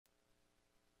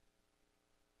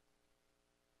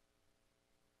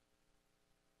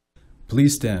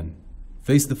Please stand.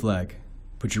 Face the flag.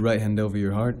 Put your right hand over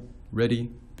your heart. Ready,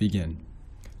 begin.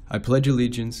 I pledge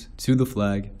allegiance to the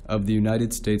flag of the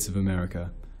United States of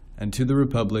America and to the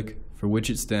republic for which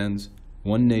it stands,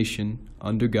 one nation,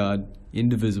 under God,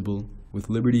 indivisible, with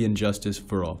liberty and justice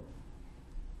for all.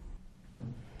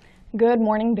 Good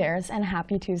morning, Bears, and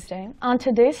happy Tuesday. On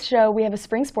today's show, we have a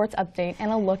spring sports update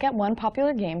and a look at one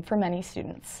popular game for many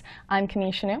students. I'm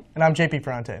Camille Chanut. And I'm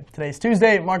Ferrante. Today's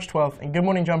Tuesday, March 12th, and Good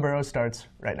Morning John Burroughs starts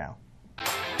right now.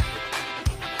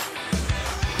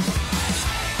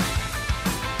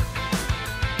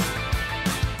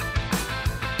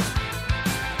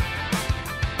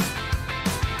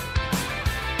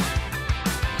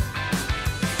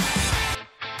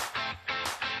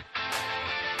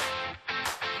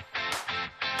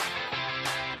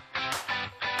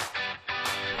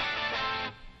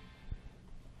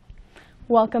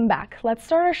 Welcome back. Let's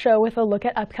start our show with a look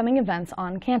at upcoming events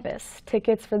on campus.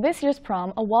 Tickets for this year's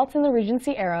prom, A Waltz in the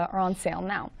Regency Era, are on sale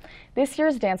now. This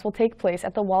year's dance will take place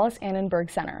at the Wallace Annenberg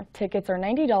Center. Tickets are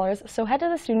 $90, so head to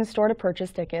the student store to purchase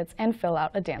tickets and fill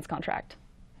out a dance contract.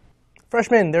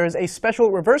 Freshmen, there is a special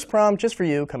reverse prom just for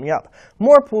you coming up.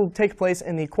 More will take place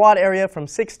in the quad area from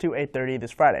 6 to 8:30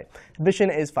 this Friday. Admission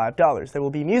is $5. There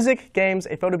will be music, games,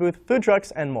 a photo booth, food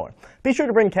trucks, and more. Be sure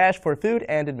to bring cash for food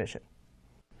and admission.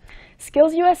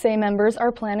 Skills USA members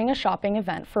are planning a shopping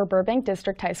event for Burbank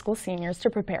District High School seniors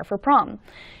to prepare for prom.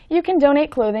 You can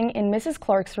donate clothing in Mrs.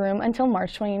 Clark's room until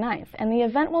March 29th, and the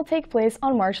event will take place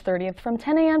on March 30th from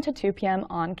 10 a.m. to 2 p.m.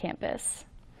 on campus.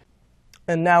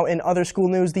 And now in other school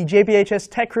news, the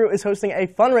JBHS Tech Crew is hosting a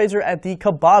fundraiser at the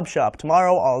Kebab Shop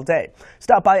tomorrow all day.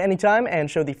 Stop by anytime and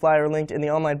show the flyer linked in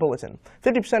the online bulletin.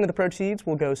 50% of the proceeds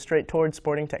will go straight towards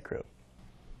supporting Tech Crew.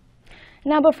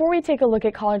 Now, before we take a look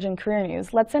at college and career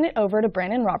news, let's send it over to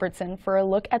Brandon Robertson for a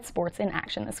look at sports in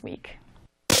action this week.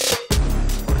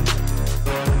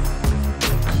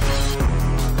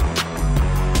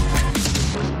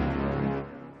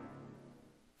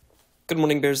 Good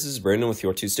morning, Bears. This is Brandon with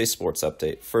your Tuesday Sports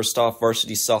Update. First off,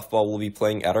 varsity softball will be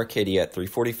playing at Arcadia at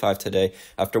 3:45 today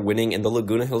after winning in the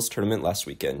Laguna Hills tournament last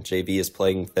weekend. JV is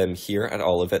playing them here at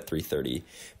Olive at 3:30.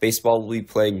 Baseball will be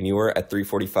playing Muir at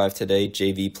 3:45 today.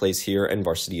 JV plays here and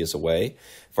varsity is away.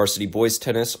 Varsity boys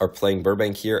tennis are playing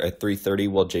Burbank here at 3:30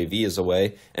 while JV is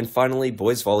away. And finally,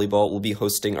 boys volleyball will be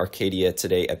hosting Arcadia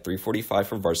today at 3:45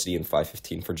 for varsity and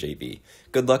 5:15 for JV.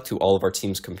 Good luck to all of our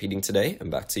teams competing today, and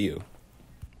back to you.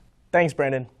 Thanks,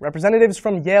 Brandon. Representatives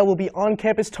from Yale will be on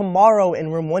campus tomorrow in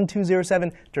room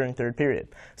 1207 during third period.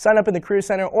 Sign up in the Career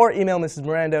Center or email Mrs.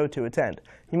 Mirando to attend.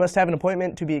 You must have an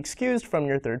appointment to be excused from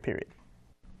your third period.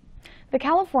 The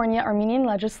California Armenian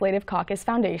Legislative Caucus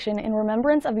Foundation, in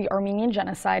remembrance of the Armenian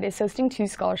Genocide, is hosting 2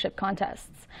 scholarship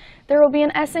contests. There will be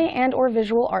an essay and/or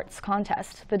visual arts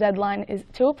contest. The deadline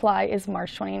to apply is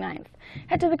March 29th.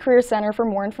 Head to the Career Center for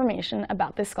more information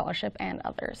about this scholarship and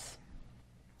others.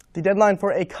 The deadline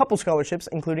for a couple scholarships,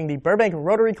 including the Burbank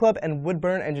Rotary Club and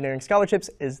Woodburn Engineering Scholarships,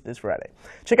 is this Friday.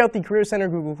 Check out the Career Center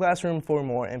Google Classroom for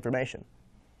more information.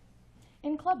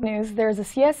 In club news, there is a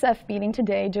CSF meeting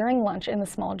today during lunch in the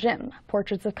small gym.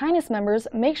 Portraits of Kindness members,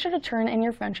 make sure to turn in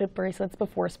your friendship bracelets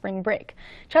before spring break.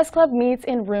 Chess Club meets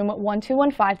in room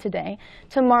 1215 today.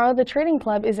 Tomorrow, the Trading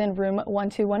Club is in room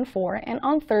 1214, and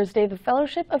on Thursday, the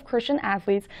Fellowship of Christian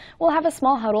Athletes will have a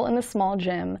small huddle in the small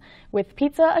gym with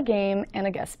pizza, a game, and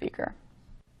a guest speaker.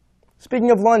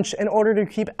 Speaking of lunch, in order to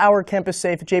keep our campus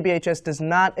safe, JBHS does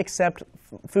not accept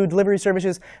food delivery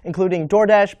services, including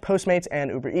DoorDash, Postmates, and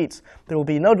Uber Eats. There will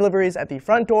be no deliveries at the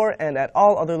front door and at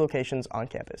all other locations on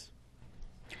campus.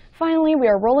 Finally, we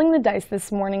are rolling the dice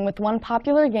this morning with one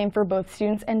popular game for both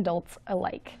students and adults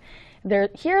alike.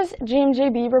 Here's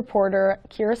Gmjb reporter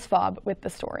Kira Svab with the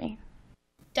story.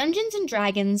 Dungeons &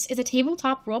 Dragons is a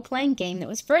tabletop role-playing game that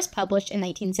was first published in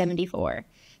 1974.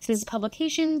 Since its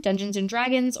publication, Dungeons &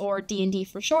 Dragons, or D&D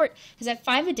for short, has had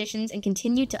 5 editions and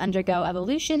continued to undergo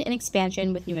evolution and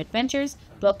expansion with new adventures,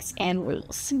 books, and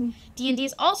rules. D&D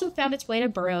has also found its way to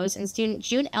Burroughs, and student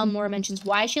June Elmore mentions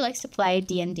why she likes to play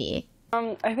D&D.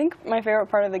 I think my favorite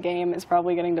part of the game is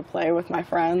probably getting to play with my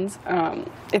friends.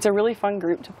 It's a really fun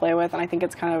group to play with, and I think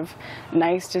it's kind of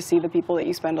nice to see the people that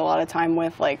you spend a lot of time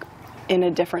with, like, in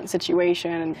a different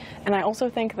situation. And I also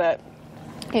think that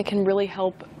it can really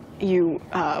help you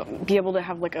be able to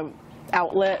have like a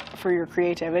outlet for your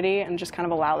creativity and just kind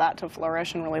of allow that to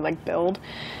flourish and really like build.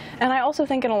 And I also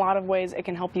think in a lot of ways it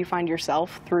can help you find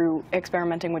yourself through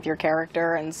experimenting with your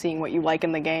character and seeing what you like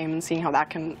in the game and seeing how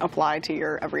that can apply to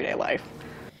your everyday life.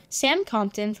 Sam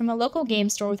Compton, from a local game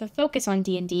store with a focus on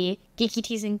D&D, Geeky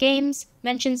Teas and Games,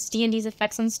 mentions D&D's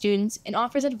effects on students and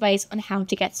offers advice on how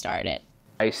to get started.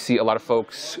 I see a lot of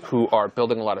folks who are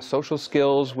building a lot of social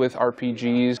skills with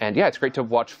RPGs. And yeah, it's great to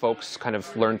watch folks kind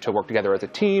of learn to work together as a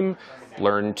team,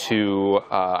 learn to,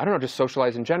 I don't know, just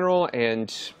socialize in general,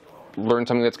 and learn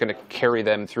something that's going to carry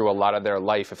them through a lot of their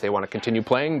life. If they want to continue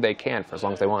playing, they can for as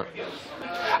long as they want.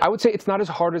 I would say it's not as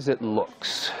hard as it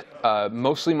looks.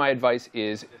 Mostly my advice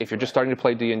is, if you're just starting to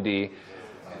play D&D,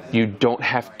 you don't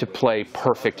have to play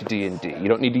perfect D&D. You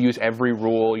don't need to use every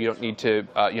rule. You don't need to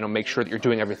make sure that you're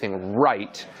doing everything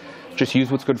right. Just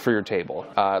use what's good for your table.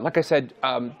 Like I said,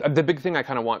 the big thing I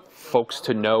kind of want folks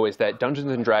to know is that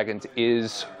Dungeons & Dragons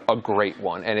is a great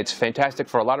one, and it's fantastic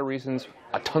for a lot of reasons.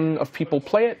 A ton of people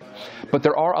play it, but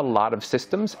there are a lot of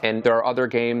systems, and there are other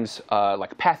games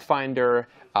like Pathfinder,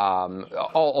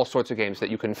 all sorts of games that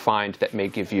you can find that may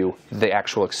give you the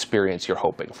actual experience you're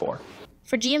hoping for.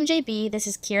 For GMJB, this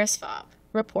is Kira Svab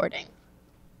reporting.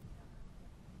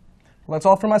 Well, that's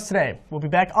all from us today. We'll be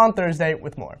back on Thursday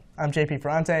with more. I'm JP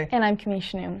Ferrante. And I'm Camille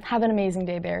Chanut. Have an amazing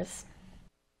day, Bears.